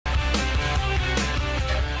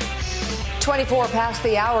24 past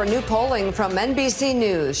the hour, new polling from NBC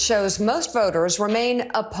News shows most voters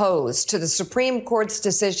remain opposed to the Supreme Court's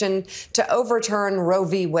decision to overturn Roe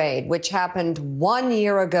v. Wade, which happened 1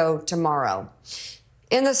 year ago tomorrow.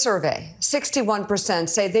 In the survey, 61%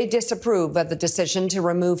 say they disapprove of the decision to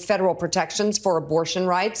remove federal protections for abortion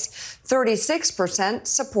rights. 36%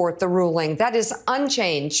 support the ruling. That is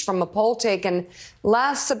unchanged from a poll taken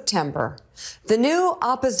last September. The new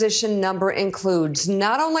opposition number includes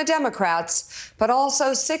not only Democrats, but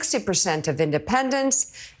also 60% of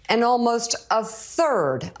independents and almost a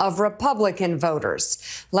third of Republican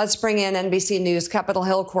voters. Let's bring in NBC News Capitol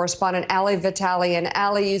Hill correspondent Ali Vitale. And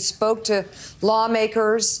Ali, you spoke to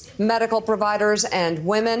lawmakers, medical providers, and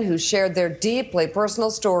women who shared their deeply personal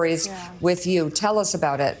stories with you. Tell us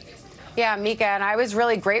about it. Yeah, Mika, and I was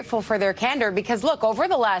really grateful for their candor because, look, over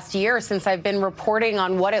the last year since I've been reporting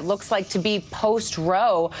on what it looks like to be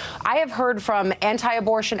post-Roe, I have heard from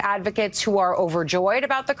anti-abortion advocates who are overjoyed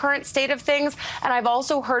about the current state of things, and I've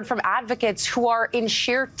also heard from advocates who are in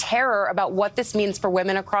sheer terror about what this means for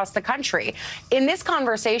women across the country. In this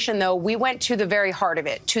conversation, though, we went to the very heart of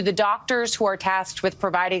it, to the doctors who are tasked with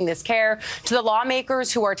providing this care, to the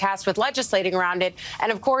lawmakers who are tasked with legislating around it,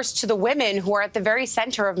 and, of course, to the women who are at the very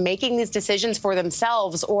center of making these decisions for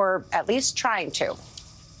themselves, or at least trying to.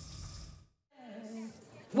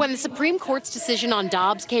 When the Supreme Court's decision on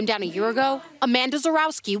Dobbs came down a year ago, Amanda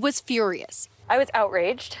Zarowski was furious. I was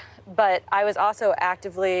outraged, but I was also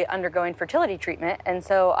actively undergoing fertility treatment, and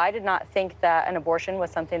so I did not think that an abortion was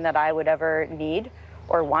something that I would ever need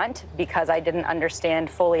or want because I didn't understand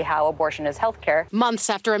fully how abortion is health care. Months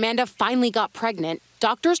after Amanda finally got pregnant,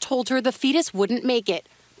 doctors told her the fetus wouldn't make it,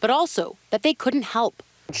 but also that they couldn't help.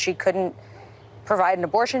 She couldn't provide an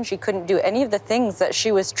abortion. She couldn't do any of the things that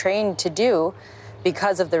she was trained to do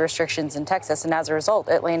because of the restrictions in Texas. And as a result,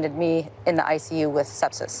 it landed me in the ICU with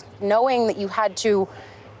sepsis. Knowing that you had to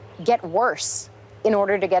get worse in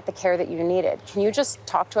order to get the care that you needed. Can you just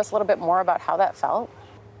talk to us a little bit more about how that felt?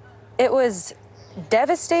 It was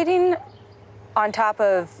devastating on top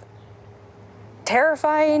of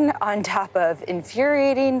terrifying, on top of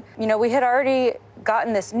infuriating. You know, we had already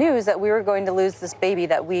gotten this news that we were going to lose this baby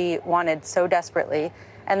that we wanted so desperately.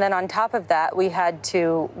 And then on top of that, we had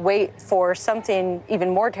to wait for something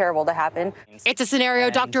even more terrible to happen. It's a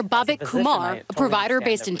scenario Dr. Bhavik Kumar, a provider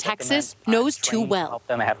based in Texas, knows too well.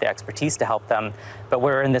 I have the expertise to help them, but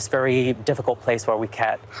we're in this very difficult place where we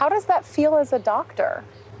can't. How does that feel as a doctor?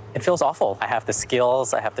 It feels awful. I have the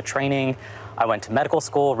skills, I have the training. I went to medical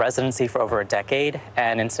school, residency for over a decade,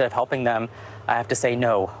 and instead of helping them, I have to say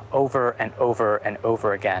no over and over and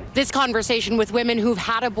over again. This conversation with women who've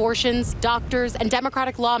had abortions, doctors, and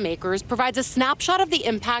Democratic lawmakers provides a snapshot of the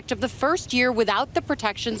impact of the first year without the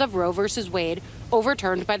protections of Roe v. Wade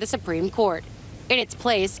overturned by the Supreme Court. In its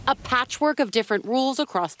place, a patchwork of different rules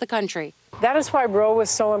across the country. That is why Roe was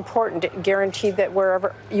so important. It guaranteed that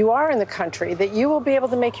wherever you are in the country, that you will be able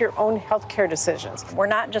to make your own health care decisions. We're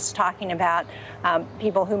not just talking about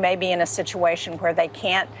people who may be in a situation where they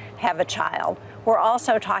can't have a child. We're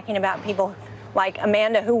also talking about people like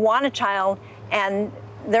Amanda who want a child, and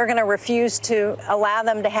they're going to refuse to allow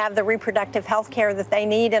them to have the reproductive health care that they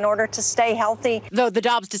need in order to stay healthy. Though the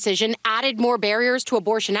Dobbs decision added more barriers to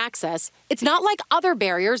abortion access, it's not like other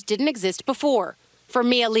barriers didn't exist before. For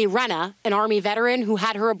Mia Lee Renna, an Army veteran who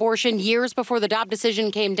had her abortion years before the Dobbs decision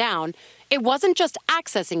came down, it wasn't just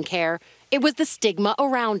accessing care, it was the stigma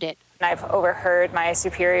around it. I've overheard my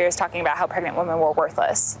superiors talking about how pregnant women were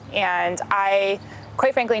worthless. And I,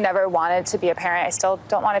 quite frankly, never wanted to be a parent. I still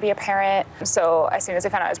don't want to be a parent. So as soon as I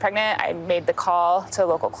found out I was pregnant, I made the call to a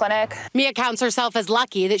local clinic. Mia counts herself as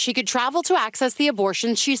lucky that she could travel to access the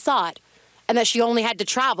abortion she sought, and that she only had to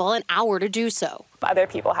travel an hour to do so. Other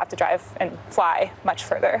people have to drive and fly much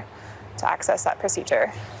further to access that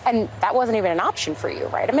procedure. And that wasn't even an option for you,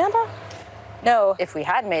 right, Amanda? No, if we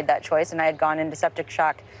had made that choice and I had gone into septic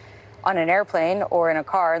shock on an airplane or in a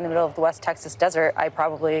car in the middle of the West Texas desert, I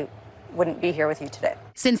probably wouldn't be here with you today.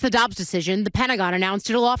 Since the Dobbs decision, the Pentagon announced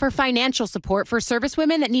it'll offer financial support for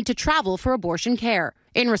servicewomen that need to travel for abortion care.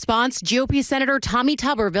 In response, GOP Senator Tommy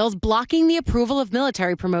Tuberville's blocking the approval of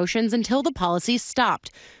military promotions until the policy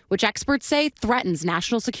stopped, which experts say threatens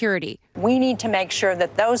national security. We need to make sure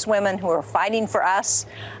that those women who are fighting for us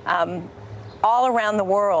all around the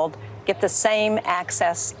world get the same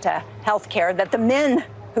access to health care that the men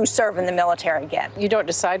who serve in the military get. You don't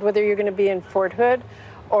decide whether you're going to be in Fort Hood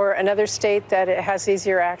or another state that it has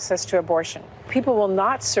easier access to abortion. People will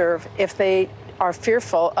not serve if they are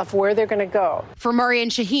fearful of where they're going to go. For Murray and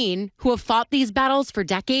Shaheen, who have fought these battles for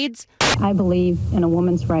decades, I believe in a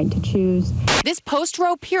woman's right to choose. This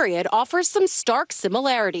post-Roe period offers some stark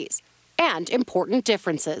similarities. and important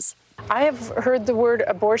differences. I have heard the word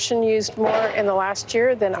abortion used more in the last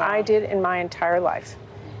year than I did in my entire life.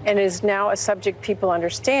 And it is now a subject people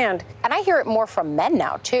understand. And I hear it more from men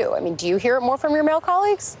now, too. I mean, do you hear it more from your male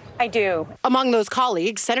colleagues? I do. Among those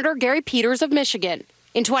colleagues, Senator Gary Peters of Michigan.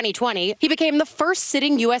 In 2020, he became the first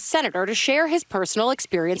sitting U.S. senator to share his personal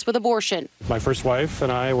experience with abortion. My first wife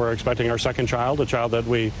and I were expecting our second child, a child that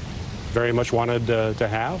we very much wanted to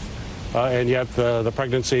have. And yet the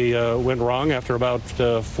pregnancy went wrong after about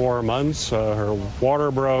 4 months. Her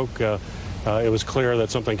water broke. It was clear that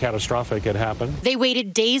something catastrophic had happened. They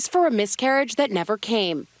waited days for a miscarriage that never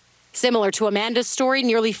came. Similar to Amanda's story,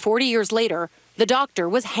 nearly 40 years later, the doctor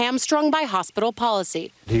was hamstrung by hospital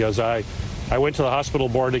policy. He goes, I went to the hospital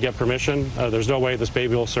board to get permission. There's no way this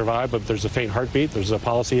baby will survive, but there's a faint heartbeat. There's a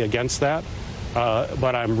policy against that.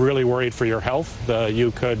 But I'm really worried for your health.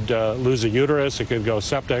 You could lose a uterus. It could go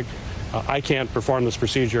septic. I can't perform this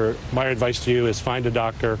procedure. My advice to you is find a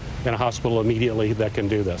doctor in a hospital immediately that can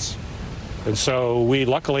do this. And so we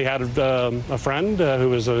luckily had a friend who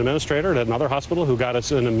was an administrator at another hospital who got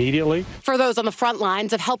us in immediately. For those on the front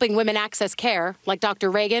lines of helping women access care, like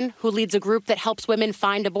Dr. Reagan, who leads a group that helps women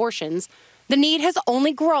find abortions, the need has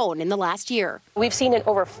only grown in the last year. We've seen an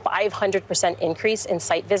over 500% increase in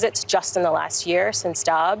site visits just in the last year since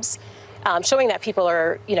Dobbs, showing that people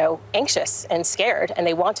are, anxious and scared, and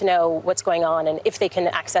they want to know what's going on and if they can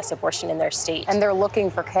access abortion in their state. And they're looking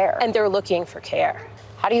for care.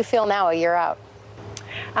 How do you feel now, a year out?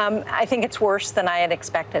 I think it's worse than I had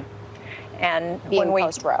expected. And Being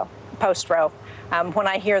post-Roe. Post-Roe. When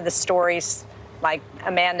I hear the stories like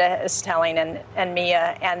Amanda is telling and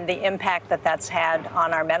Mia, and the impact that that's had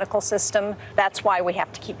on our medical system, that's why we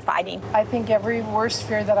have to keep fighting. I think every worst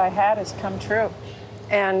fear that I had has come true.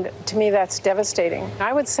 And to me, that's devastating.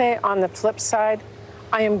 I would say on the flip side,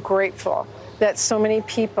 I am grateful that so many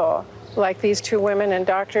people like these two women and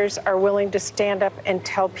doctors are willing to stand up and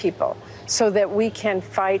tell people so that we can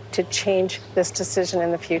fight to change this decision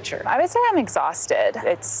in the future. I would say I'm exhausted.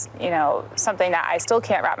 It's, something that I still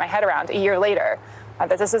can't wrap my head around a year later,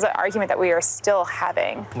 that this is an argument that we are still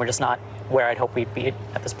having. We're just not where I'd hope we'd be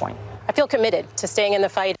at this point. I feel committed to staying in the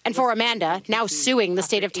fight. And for Amanda, now suing the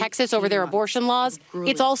state of Texas over their abortion laws,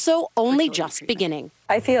 it's also only just beginning.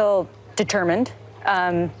 I feel determined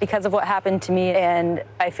because of what happened to me, and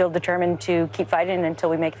I feel determined to keep fighting until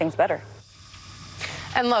we make things better.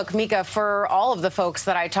 And look, Mika, for all of the folks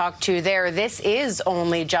that I talked to there, this is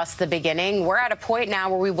only just the beginning. We're at a point now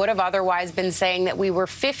where we would have otherwise been saying that we were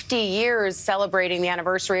 50 years celebrating the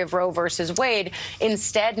anniversary of Roe versus Wade.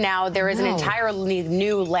 Instead, now there is an entirely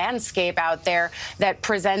new landscape out there that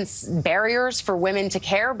presents barriers for women to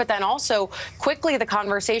care, but then also quickly the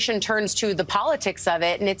conversation turns to the politics of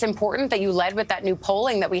it. And it's important that you led with that new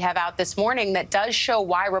polling that we have out this morning that does show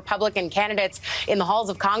why Republican candidates in the halls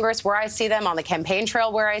of Congress, where I see them, on the campaign trail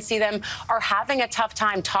where I see them, are having a tough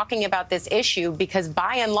time talking about this issue because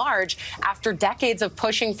by and large, after decades of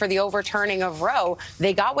pushing for the overturning of Roe,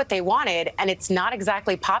 they got what they wanted, and it's not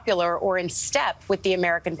exactly popular or in step with the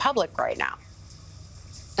American public right now.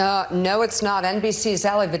 No, it's not. NBC's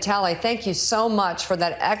Ali Vitale, thank you so much for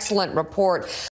that excellent report.